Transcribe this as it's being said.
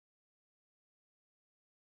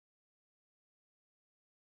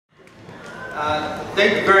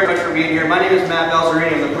Thank you very much for being here. My name is Matt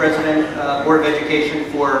Balzarini. I'm the President of Board of Education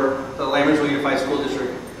for the Lammersville Unified School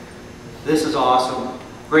District. This is awesome.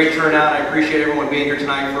 Great turnout. I appreciate everyone being here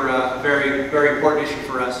tonight for a very, very important issue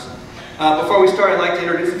for us. Before we start, I'd like to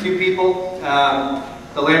introduce a few people.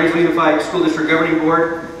 The Lammersville Unified School District Governing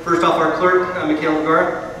Board. First off, our clerk, Michaela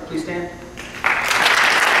Garth. Please stand.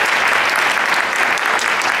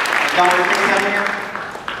 Dr. here.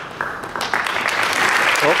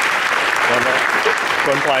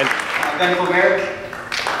 One point. Ben Colbert.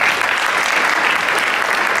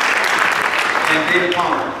 And David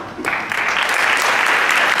Palmer.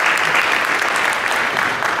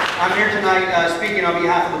 I'm here tonight speaking on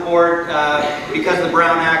behalf of the board because of the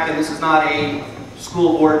Brown Act, and this is not a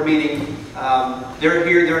school board meeting. They're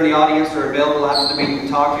here, they're in the audience, they're available after the meeting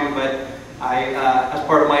to talk to you, but as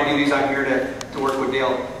part of my duties, I'm here to work with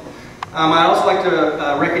Dale. I'd also like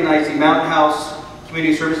to recognize the Mountain House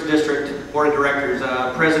Community Service District Board of Directors,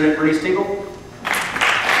 President Bernie Stingle,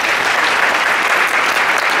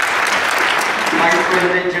 Vice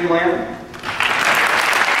President Jim Lamb,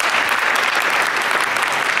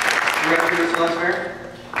 Director Celeste Fair,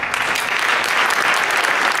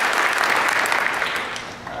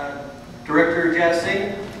 Director Jazz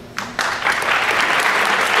Singh,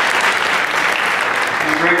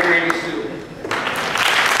 and Director Amy Sue.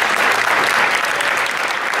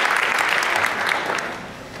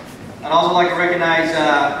 I'd also like to recognize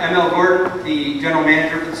M.L. Gordon, the General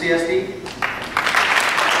Manager for the CSD.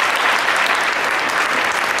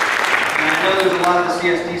 And I know there's a lot of the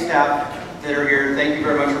CSD staff that are here. Thank you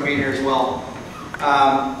very much for being here as well.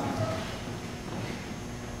 I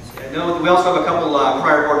know we also have a couple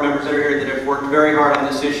prior board members that are here that have worked very hard on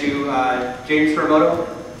this issue. James Fermoto.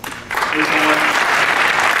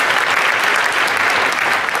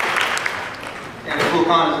 And Nicole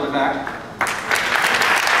Khan is in the back.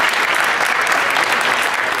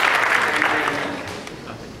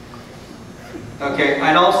 Okay,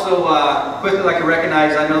 I'd also quickly like to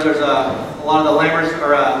recognize, I know there's a lot of the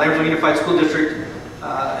Lammersville Unified School District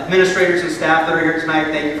administrators and staff that are here tonight.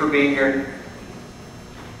 Thank you for being here.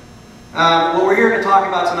 What we're here to talk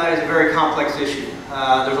about tonight is a very complex issue.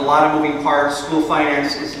 There's a lot of moving parts. School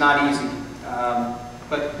finance is not easy.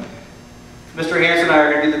 But Mr. Hansen and I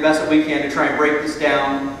are going to do the best that we can to try and break this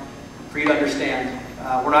down for you to understand.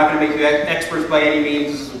 We're not going to make you experts by any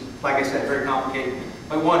means. Like I said, very complicated.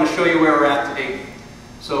 I wanted to show you where we're at today.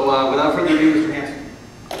 So without further ado, Mr. Hansen.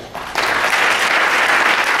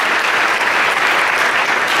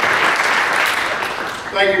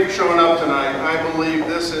 Thank you for showing up tonight. I believe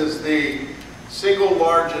this is the single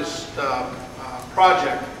largest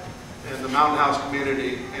project in the Mountain House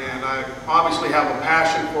community, and I obviously have a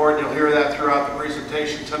passion for it. You'll hear that throughout the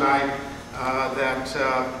presentation tonight,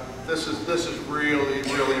 this is really,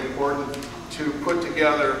 really important to put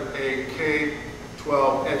together a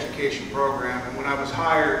K-12 education program. And when I was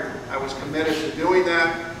hired, I was committed to doing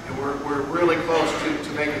that, and we're really close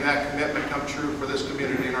to making that commitment come true for this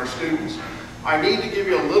community and our students. I need to give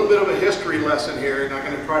you a little bit of a history lesson here, and I'm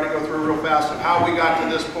going to try to go through real fast of how we got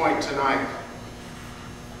to this point tonight.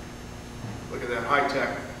 Look at that, high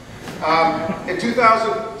tech. In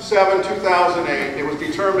 2007, 2008, it was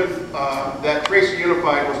determined that Tracy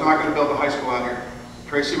Unified was not going to build a high school out here.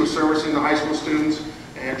 Tracy was servicing the high school students,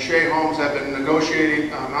 and Shea Homes had been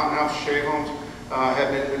negotiating, Mountain House Shea Homes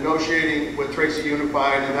had been negotiating with Tracy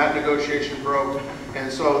Unified, and that negotiation broke. And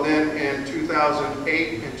so then in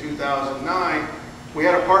 2008 and 2009, we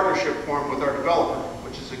had a partnership formed with our developer,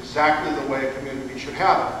 which is exactly the way a community should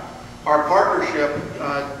have it. Our partnership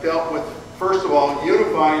dealt with, first of all,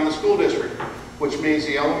 unifying the school district, which means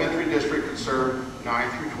the elementary district could serve 9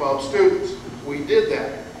 through 12 students. We did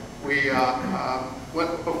that. We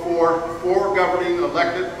went before 4 governing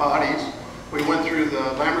elected bodies. We went through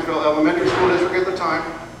the Lammersville Elementary School District at the time,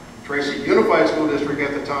 Tracy Unified School District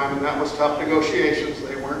at the time, and that was tough negotiations.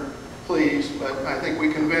 They weren't pleased, but I think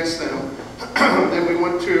we convinced them. Then we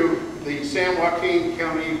went to the San Joaquin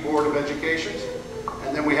County Board of Education,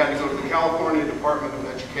 and then we had to go to the California Department of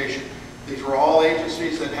Education. These were all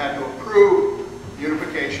agencies that had to approve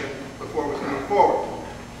unification before we could move forward.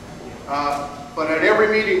 But at every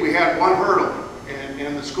meeting we had one hurdle,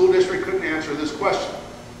 and the school district couldn't answer this question.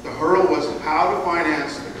 The hurdle was how to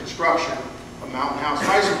finance the construction of Mountain House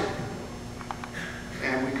High School.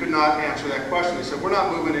 And we could not answer that question. They said, we're not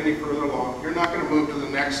moving any further along. You're not going to move to the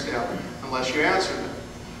next step unless you answer it.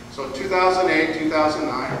 So in 2008,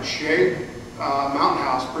 2009, Shea Mountain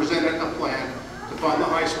House presented a plan to fund the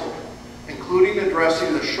high school, including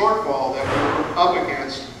addressing the shortfall that we were up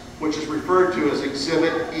against, which is referred to as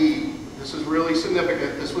Exhibit E. This is really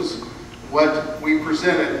significant. This was what we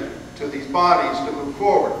presented to these bodies to move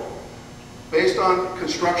forward. Based on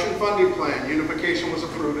construction funding plan, unification was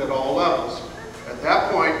approved at all levels. At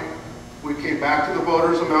that point, we came back to the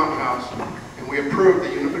voters of Mountain House and we approved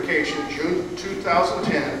the unification June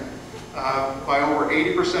 2010 by over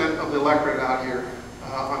 80% of the electorate out here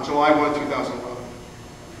on July 1, 2011.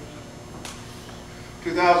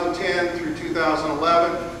 2010 through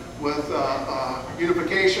 2011, with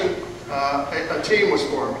unification, a team was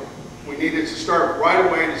formed. We needed to start right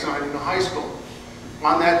away designing the high school.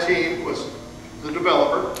 On that team was the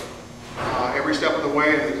developer. Every step of the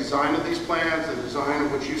way in the design of these plans, the design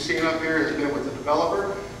of what you've seen up here has been with the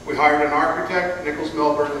developer. We hired an architect, Nichols,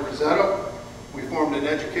 Milburn, and Rosetto. We formed an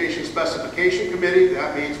education specification committee.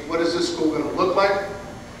 That means, what is this school going to look like?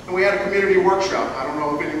 And we had a community workshop. I don't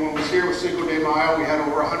know if anyone was here with Cinco de Mayo. We had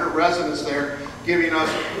over 100 residents there giving us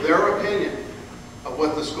their opinion of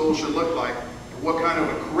what the school should look like and what kind of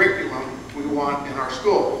a curriculum we want in our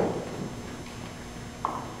school.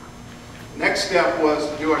 Next step was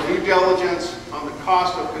to do our due diligence on the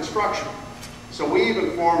cost of construction. So we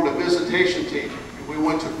even formed a visitation team. We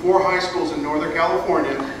went to 4 high schools in Northern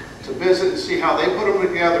California to visit and see how they put them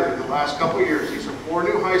together in the last couple of years. These are 4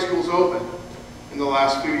 new high schools open in the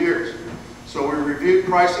last few years. So we reviewed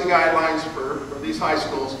pricing guidelines for these high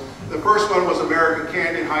schools. The first one was American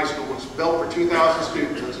Canyon High School, which was built for 2,000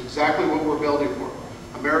 students. That's exactly what we're building for.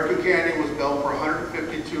 American Canyon was built for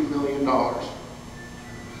 $152 million.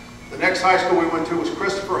 The next high school we went to was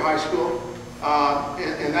Christopher High School,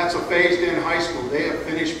 and that's a phased-in high school. They have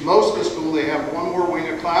finished most of the school. They have 1 more wing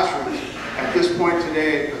of classrooms. At this point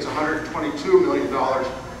today, it's $122 million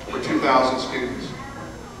for 2,000 students.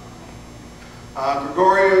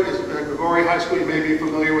 Gregoria High School, you may be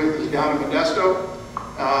familiar with, is down in Modesto,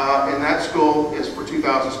 and that school is for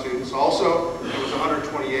 2,000 students. Also, it was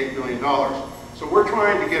 $128 million. So we're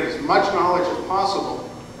trying to get as much knowledge as possible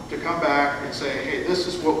to come back and say, hey, this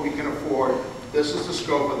is what we can afford. This is the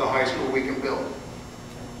scope of the high school we can build.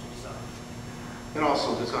 And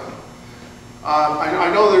also design.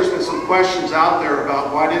 I know there's been some questions out there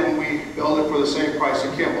about why didn't we build it for the same price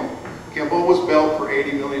as Kimball. Kimball was built for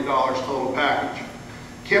 $80 million total package.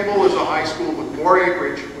 Kimball is a high school with more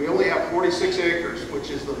acreage. We only have 46 acres, which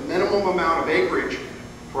is the minimum amount of acreage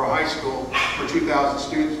for a high school for 2,000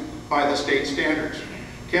 students by the state standards.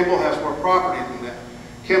 Kimball has more property than that.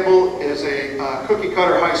 Kimball is a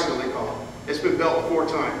cookie-cutter high school, they call it. It's been built 4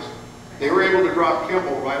 times. They were able to drop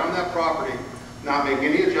Kimball right on that property, not make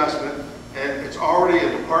any adjustment, and it's already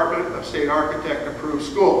a Department of State Architect approved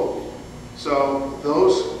school. So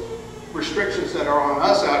those restrictions that are on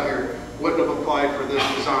us out here wouldn't have applied for this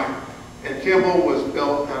design. And Kimball was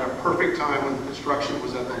built at a perfect time when the construction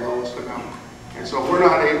was at the lowest amount. And so we're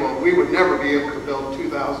not able, we would never be able to build a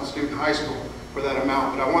 2,000 student high school for that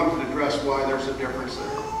amount, but I wanted to address why there's a difference there.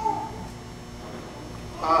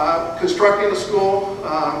 Constructing a school,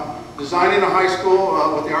 designing a high school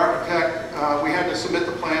with the architect, we had to submit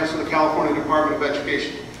the plans to the California Department of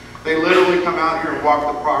Education. They literally come out here and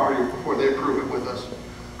walk the property before they approve it with us.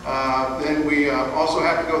 Then we also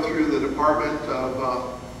had to go through the Department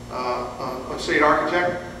of State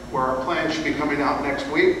Architect, where our plan should be coming out next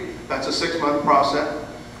week. That's a 6-month process.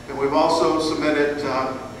 And we've also submitted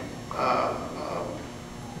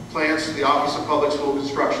plans to the Office of Public School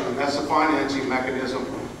Construction, and that's the financing mechanism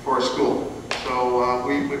for a school. So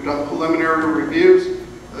we've done preliminary reviews,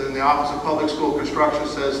 and the Office of Public School Construction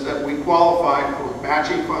says that we qualify for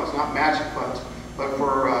matching funds, not matching funds, but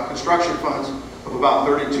for construction funds of about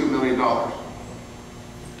 $32 million.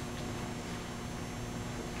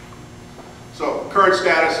 So current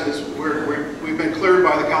status is we've been cleared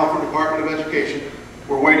by the California Department of Education.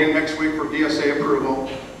 We're waiting next week for DSA approval,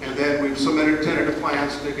 and then we've submitted tentative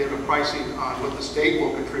plans to get a pricing on what the state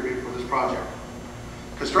will contribute for this project.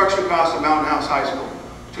 Construction costs of Mountain House High School.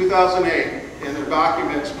 2008, in their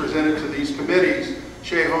documents presented to these committees,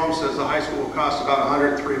 Shea Holmes says the high school will cost about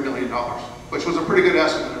 $103 million, which was a pretty good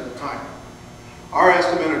estimate at the time. Our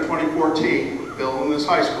estimate of 2014, building this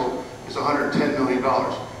high school, is $110 million.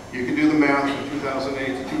 You can do the math from 2008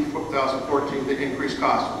 to 2014, the increased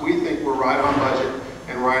cost. We think we're right on budget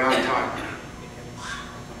and right on time.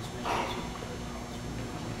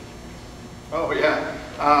 Oh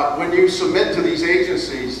yeah, when you submit to these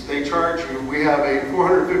agencies, they charge you, we have a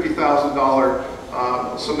 $450,000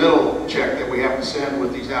 submittal check that we have to send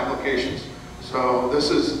with these applications. So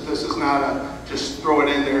this is not a just throw it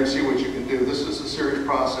in there and see what you can do. This is a serious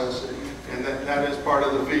process, and that is part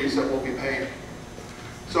of the fees that we'll be paying.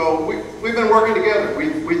 So we've been working together.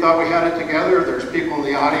 We thought we had it together. There's people in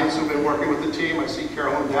the audience who've been working with the team. I see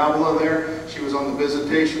Carolyn Davila there. She was on the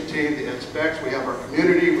visitation team, the inspects. We have our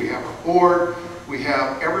community. We have our board. We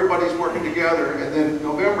have everybody's working together, and then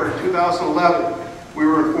November 2011, we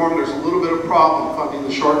were informed there's a little bit of problem funding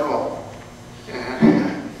the shortfall.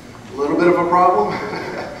 And a little bit of a problem?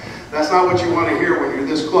 That's not what you want to hear when you're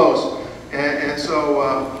this close. And so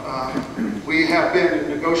we have been in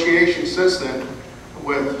negotiations since then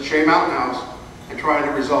with Shea Mountain House and trying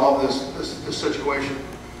to resolve this situation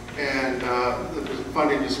and the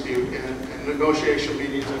funding dispute. And negotiation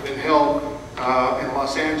meetings have been held in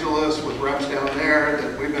Los Angeles with reps down there,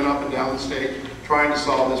 that we've been up and down the state trying to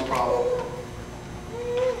solve this problem.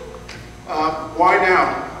 Why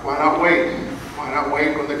now? Why not wait? Why not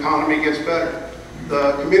wait when the economy gets better?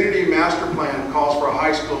 The community master plan calls for a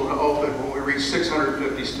high school to open when we reach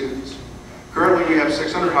 650 students. Currently we have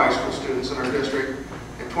 600 high school students in our district.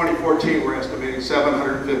 In 2014 we're estimating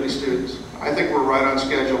 750 students. I think we're right on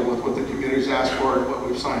schedule with what the community's asked for and what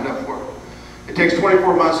we've signed up for. It takes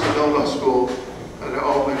 24 months to build a school to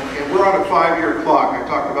open, and we're on a 5-year clock. I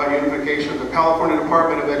talked about unification. The California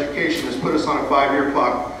Department of Education has put us on a 5-year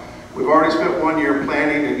clock. We've already spent 1 year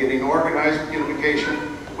planning and getting organized with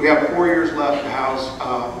unification. We have 4 years left to house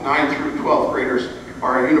 9th through 12th graders.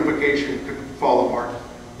 Our unification could fall apart.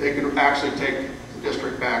 They could actually take the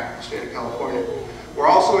district back, the state of California. We're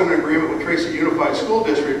also in an agreement with Tracy Unified School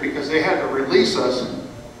District because they had to release us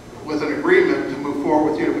with an agreement to move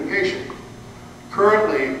forward with unification.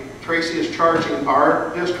 Currently, Tracy is charging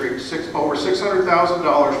our district over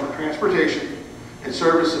 $600,000 for transportation and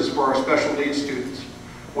services for our special needs students.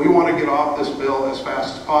 We want to get off this bill as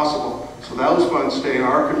fast as possible so those funds stay in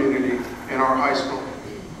our community and our high school.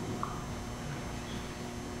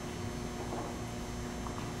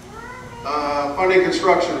 Funding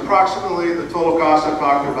construction, approximately the total cost I've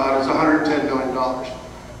talked about is $110 million.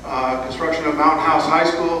 Construction of Mountain House High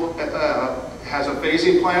School has a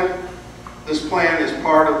phasing plan. This plan is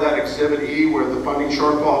part of that Exhibit E where the funding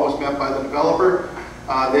shortfall was met by the developer.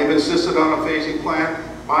 They've insisted on a phasing plan.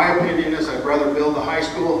 My opinion is I'd rather build the high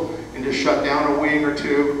school and just shut down a wing or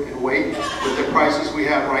two and wait with the prices we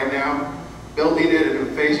have right now. Building it in a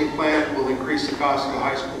phasing plan will increase the cost of the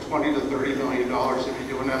high school $20 to $30 million if you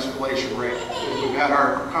do an escalation rate. We've had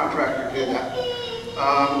our contractor do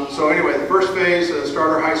that. So anyway, the first phase,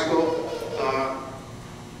 starter high school,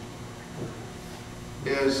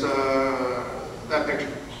 is that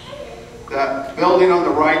picture. That building on the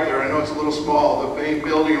right there, I know it's a little small, the main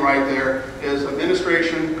building right there is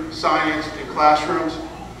administration, science, and classrooms.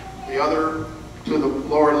 The other, to the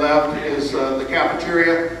lower left, is the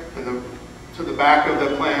cafeteria, and to the back of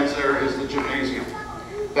the plans there is the gymnasium.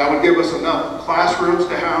 That would give us enough classrooms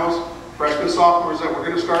to house freshmen, sophomores that we're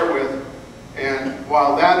going to start with. And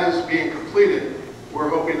while that is being completed, we're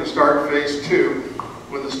hoping to start phase 2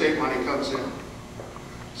 when the state money comes in.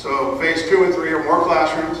 So phase 2 and 3 are more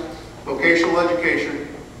classrooms, vocational education,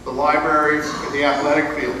 the library, and the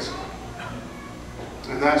athletic fields.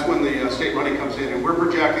 And that's when the state money comes in. And we're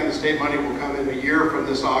projecting the state money will come in a year from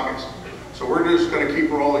this August. So we're just going to keep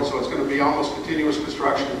rolling. So it's going to be almost continuous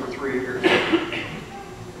construction for 3 years.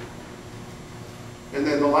 And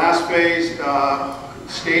then the last phase,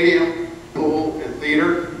 stadium, pool, and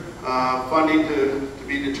theater. Funding to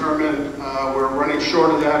be determined. We're running short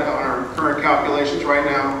of that on our current calculations right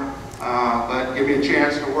now. But give me a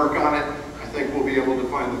chance to work on it. I think we'll be able to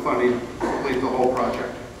find the funding to complete the whole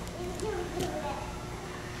project.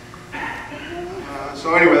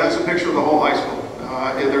 So anyway, that's a picture of the whole high school.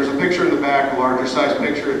 There's a picture in the back, a larger size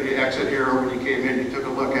picture if you exit here or when you came in, you took a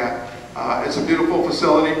look at. It's a beautiful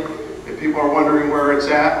facility. If people are wondering where it's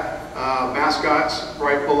at, Mascot's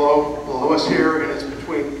right below us here, and it's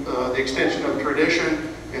between the extension of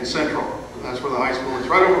Tradition and Central. That's where the high school is,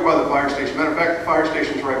 right over by the fire station. Matter of fact, the fire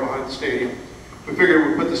station's right behind the stadium. We figured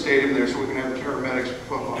we'd put the stadium there so we can have the paramedics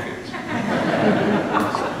for football games.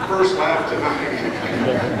 First laugh tonight.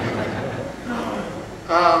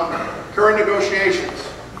 Current negotiations,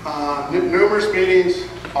 numerous meetings,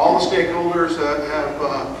 all the stakeholders have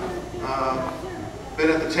been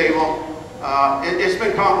at the table. It's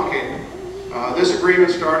been complicated. This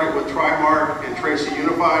agreement started with Trimark and Tracy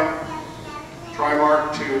Unified,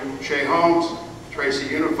 Trimark to Shea Homes, Tracy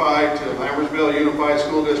Unified to Lammersville Unified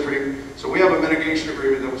School District. So we have a mitigation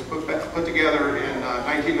agreement that was put together in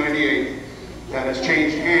 1998 that has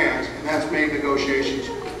changed hands, and that's made negotiations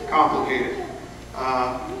complicated.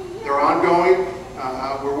 They're ongoing.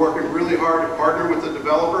 We're working really hard to partner with the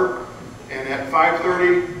developer, and at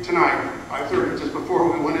 5:30 tonight, 5:30, just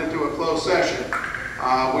before we went into a closed session,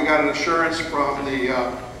 we got an assurance from the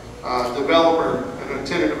developer and a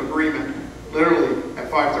tentative agreement, literally at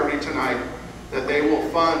 5:30 tonight, that they will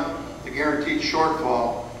fund the guaranteed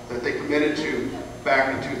shortfall that they committed to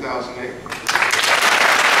back in 2008.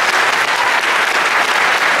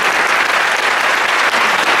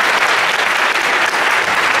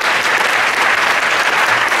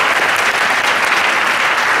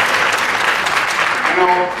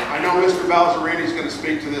 I know Mr. Balzarini is going to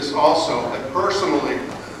speak to this also, that personally,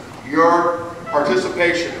 your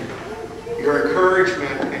participation, your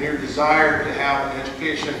encouragement, and your desire to have an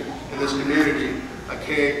education in this community, a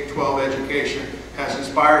K-12 education, has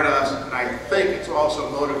inspired us, and I think it's also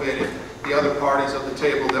motivated the other parties at the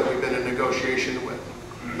table that we've been in negotiation with.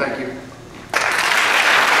 Thank you.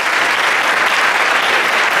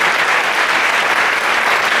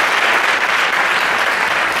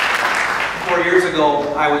 Years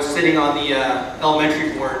ago, I was sitting on the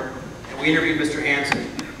elementary board, and we interviewed Mr. Hansen.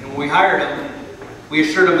 And when we hired him, we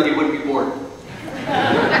assured him that he wouldn't be bored.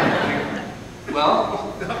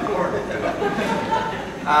 Well,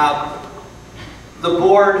 the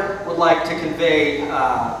board would like to convey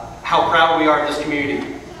how proud we are of this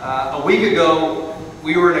community. A week ago,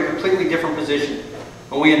 we were in a completely different position.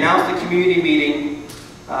 When we announced the community meeting,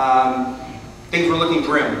 things were looking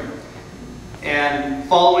grim. And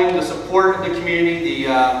following the support of the community,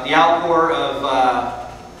 the outpour of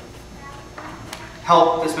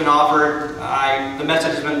help that's been offered, the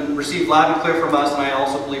message has been received loud and clear from us, and I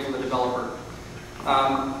also believe from the developer.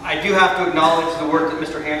 I do have to acknowledge the work that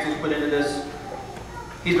Mr. Hansen's put into this.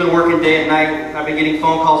 He's been working day and night. I've been getting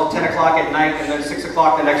phone calls at 10 o'clock at night and then 6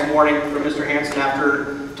 o'clock the next morning from Mr. Hansen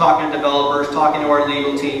after talking to developers, talking to our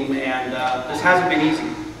legal team, and this hasn't been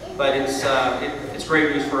easy, but it's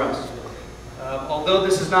great news for us. Although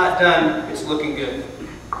this is not done, it's looking good.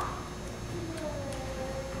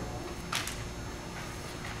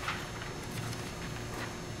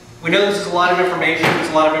 We know this is a lot of information. It's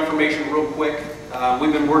a lot of information real quick.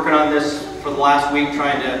 We've been working on this for the last week,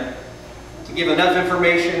 trying to give enough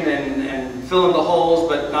information and fill in the holes,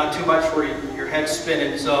 but not too much where your head's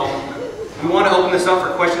spinning. So we want to open this up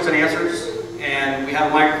for questions and answers. And we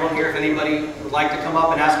have a microphone here. If anybody would like to come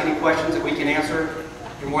up and ask any questions that we can answer,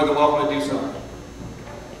 you're more than welcome to do so.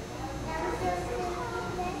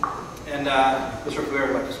 And Mr. Fuller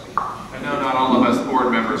would like to speak. I know not all of us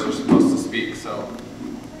board members are supposed to speak, so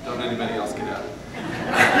don't anybody else get up.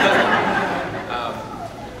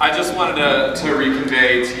 I just wanted to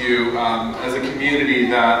reconvey to you as a community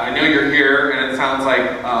that I know you're here, and it sounds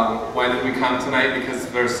like why did we come tonight? Because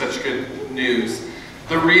there's such good news.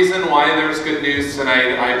 The reason why there's good news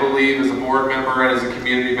tonight, I believe, as a board member and as a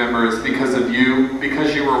community member, is because of you,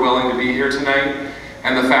 because you were willing to be here tonight,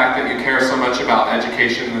 and the fact that you care so much about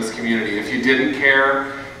education in this community. If you didn't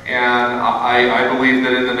care, and I believe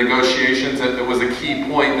that in the negotiations it was a key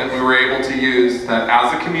point that we were able to use, that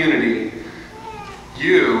as a community,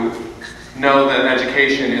 you know that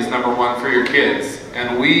education is #1 for your kids.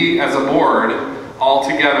 And we, as a board, all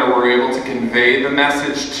together were able to convey the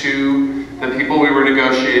message to the people we were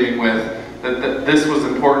negotiating with that this was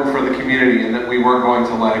important for the community and that we weren't going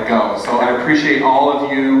to let it go. So I appreciate all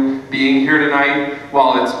of you being here tonight.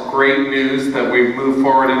 While it's great news that we've moved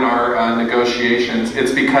forward in our negotiations,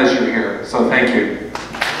 it's because you're here. So thank you.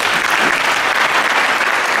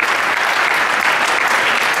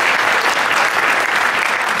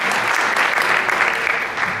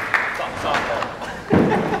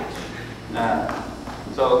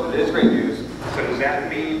 So it is great news. So does that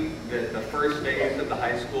mean that the first days of the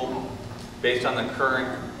high school, based on the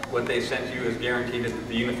current, what they sent you, is guaranteed that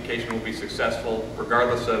the unification will be successful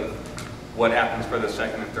regardless of what happens for the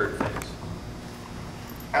second and third phase?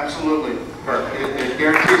 Absolutely. It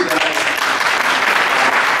guarantees that.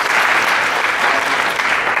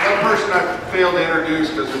 One person I failed to introduce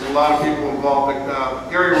because there's a lot of people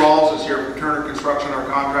involved. Gary Rawls is here from Turner Construction, our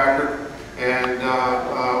contractor, and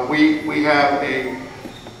we have a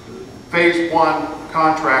Phase 1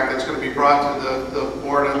 contract that's going to be brought to the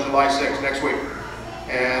board on July 6th, next week,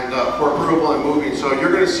 and for approval and moving. So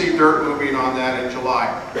you're going to see dirt moving on that in July,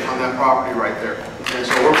 on that property right there. And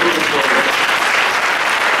so we're moving forward.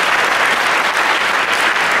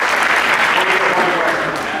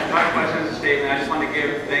 My question is a statement. I just want to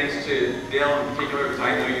give thanks to Dale in particular, because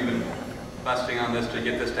I know you've been busting on this to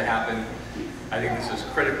get this to happen. I think this is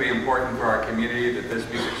critically important for our community that this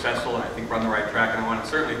be successful, and I think we're on the right track. And I want to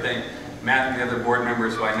certainly thank Matt and the other board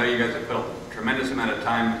members, who I know you guys have put a tremendous amount of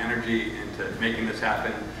time and energy into making this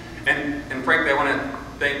happen. And frankly, I want to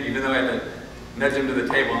thank, even though I had to nudge him to the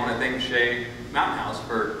table, I want to thank Shea Mountain House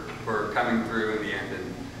for coming through in the end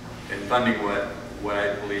and funding what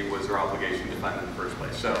I believe was their obligation to fund in the first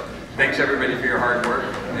place. So thanks everybody for your hard work,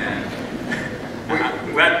 and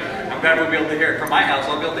I'm glad we'll be able to hear it. From my house,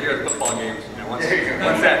 I'll be able to hear the football games, you know, once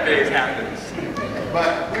that phase happens.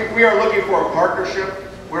 But we are looking for a partnership.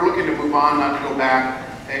 We're looking to move on, not to go back,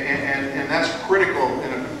 and that's critical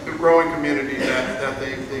in a growing community that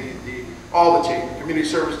all the team, community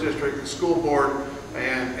service district, the school board,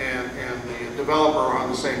 and the developer are on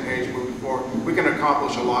the same page moving forward. We can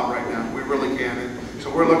accomplish a lot right now. We really can. And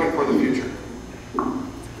so we're looking for the future.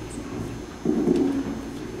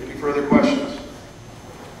 Any further questions?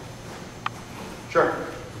 Sure.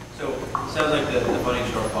 So it sounds like the funding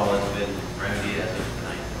shortfall has been remedied as of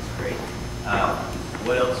tonight. That's great.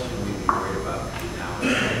 What else should we be worried about between now and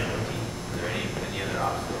 2014? Are there any other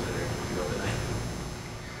obstacles that are going to go tonight?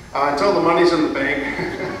 Until the money's in the bank,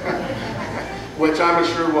 which I'm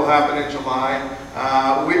sure will happen in July,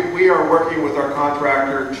 we are working with our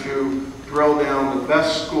contractor to drill down the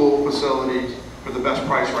best school facilities for the best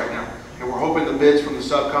price right now. And we're hoping the bids from the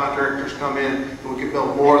subcontractors come in and we can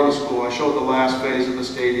build more of the school. I showed the last phase of the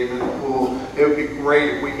stadium and the pool. It would be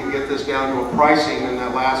great if we can get this down to a pricing in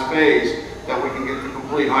that last phase that we can get the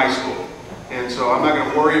complete high school. And so I'm not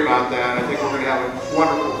going to worry about that. I think we're going to have a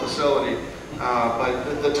wonderful facility.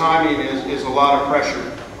 But the timing is a lot of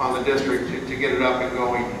pressure on the district to get it up and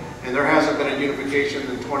going. And there hasn't been a unification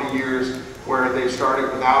in 20 years where they've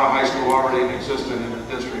started without a high school already in existence in the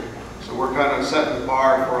district. So we're kind of setting the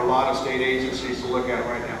bar for a lot of state agencies to look at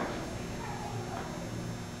right now.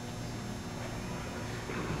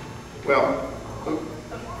 Well,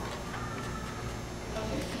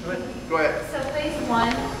 go ahead. So phase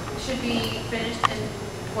 1 should be finished in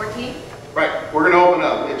 14? Right, we're going to open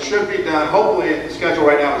up. It should be done. Hopefully, the schedule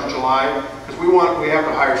right now is July because we have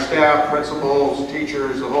to hire staff, principals,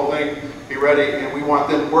 teachers, the whole thing, be ready, and we want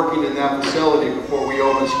them working in that facility before we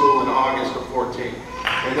open school in August of 14.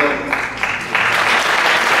 And then,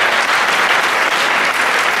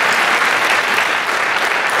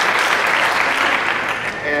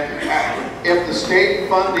 if the state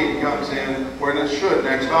funding comes in, when it should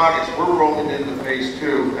next August, we're rolling into phase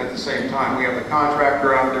 2 at the same time. We have the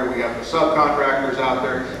contractor out there, we have the subcontractors out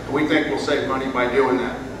there, and we think we'll save money by doing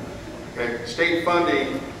that. Okay, state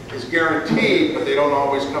funding is guaranteed, but they don't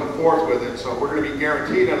always come forth with it. So we're going to be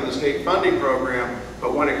guaranteed under the state funding program,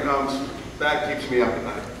 but when it comes, that keeps me up at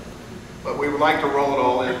night. But we would like to roll it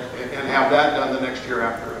all in and have that done the next year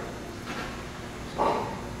after it.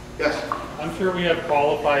 Yes? I'm sure we have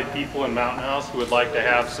qualified people in Mountain House who would like to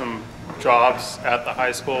have some jobs at the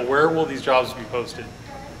high school. Where will these jobs be posted?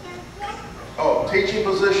 Oh, teaching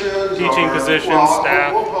positions? Teaching positions,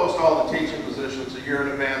 staff? We'll post all the teaching positions a year in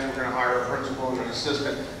advance. We're going to hire a principal and an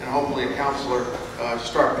assistant and hopefully a counselor to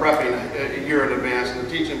start prepping a year in advance. And the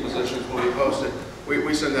teaching positions will be posted.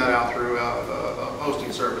 We send that out through a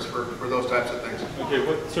posting service for those types of things. Okay,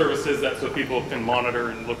 what service is that so people can monitor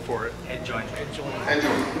and look for it? EdJoin.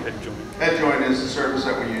 EdJoin is the service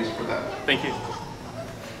that we use for that. Thank you.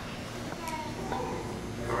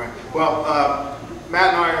 All right. Well,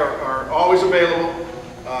 Matt and I are always available.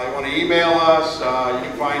 You want to email us, you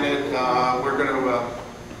can find it. We're going to,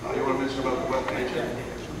 you want to mention about the webpage?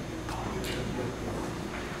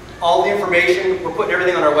 All the information, we're putting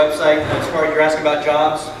everything on our website. As far as you're asking about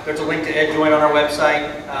jobs, there's a link to EdJoin on our website.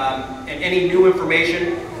 And any new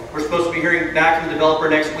information, we're supposed to be hearing back from the developer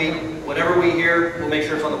next week. Whatever we hear, we'll make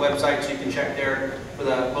sure it's on the website so you can check there for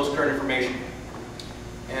the most current information.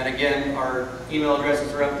 And again, our email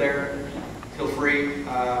addresses are up there. Feel free.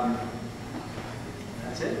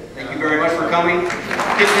 That's it. Thank you very much for coming.